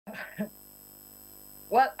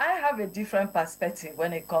Well, I have a different perspective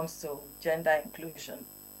when it comes to gender inclusion,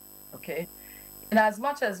 okay? In as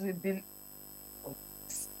much as we believe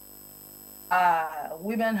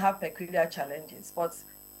women have peculiar challenges, but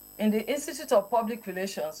in the Institute of Public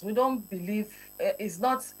Relations, we don't believe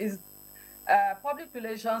public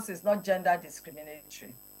relations is not gender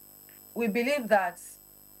discriminatory. We believe that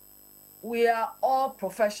we are all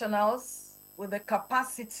professionals with the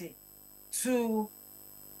capacity to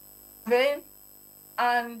train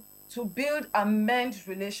and to build and mend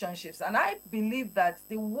relationships. And I believe that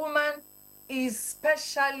the woman is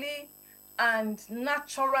specially and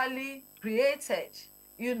naturally created,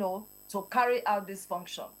 to carry out this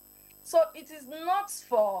function. So it is not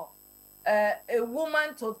for a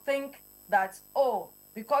woman to think that, oh,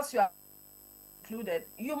 because you are included,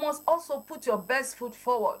 you must also put your best foot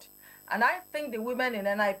forward. And I think the women in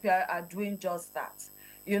NIPR are doing just that,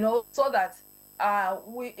 so that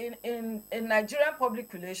we in Nigerian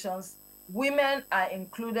public relations, women are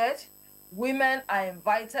included, women are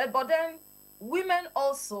invited, but then women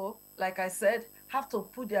also, like I said, have to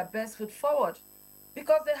put their best foot forward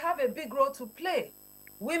because they have a big role to play.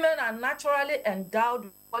 Women are naturally endowed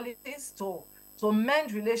with qualities to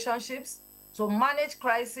mend relationships, to manage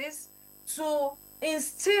crises, to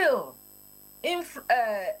instill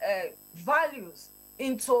values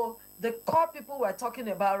into the core people we're talking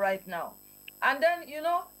about right now. And then,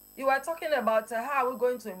 you were talking about how we're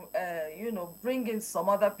going to, bring in some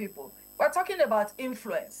other people. We're talking about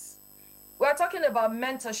influence. We're talking about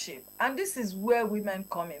mentorship. And this is where women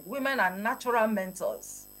come in. Women are natural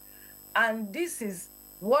mentors. And this is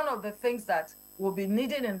one of the things that will be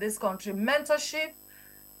needed in this country, mentorship.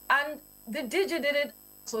 And the DG did it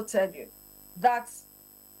also tell you that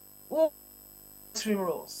we'll three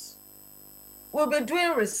roles. We'll be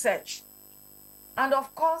doing research. And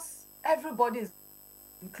of course, everybody is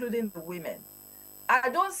including the women. I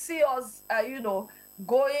don't see us,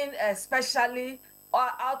 going especially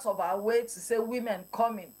out of our way to say women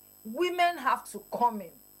coming. Women have to come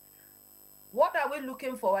in. What are we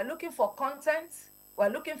looking for? We're looking for content. We're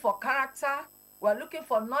looking for character. We're looking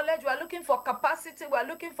for knowledge. We're looking for capacity. We're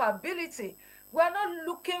looking for ability. We're not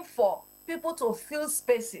looking for people to fill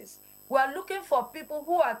spaces. We're looking for people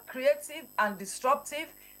who are creative and disruptive,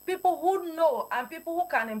 people who know and people who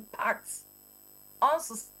can impact on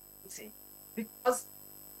society, because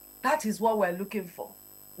that is what we're looking for.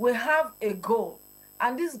 We have a goal,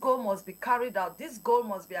 and this goal must be carried out. This goal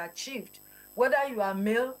must be achieved, whether you are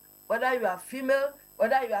male, whether you are female,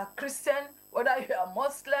 whether you are Christian, whether you are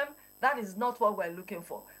Muslim. That is not what we're looking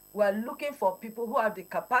for. We're looking for people who have the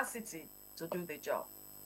capacity to do the job.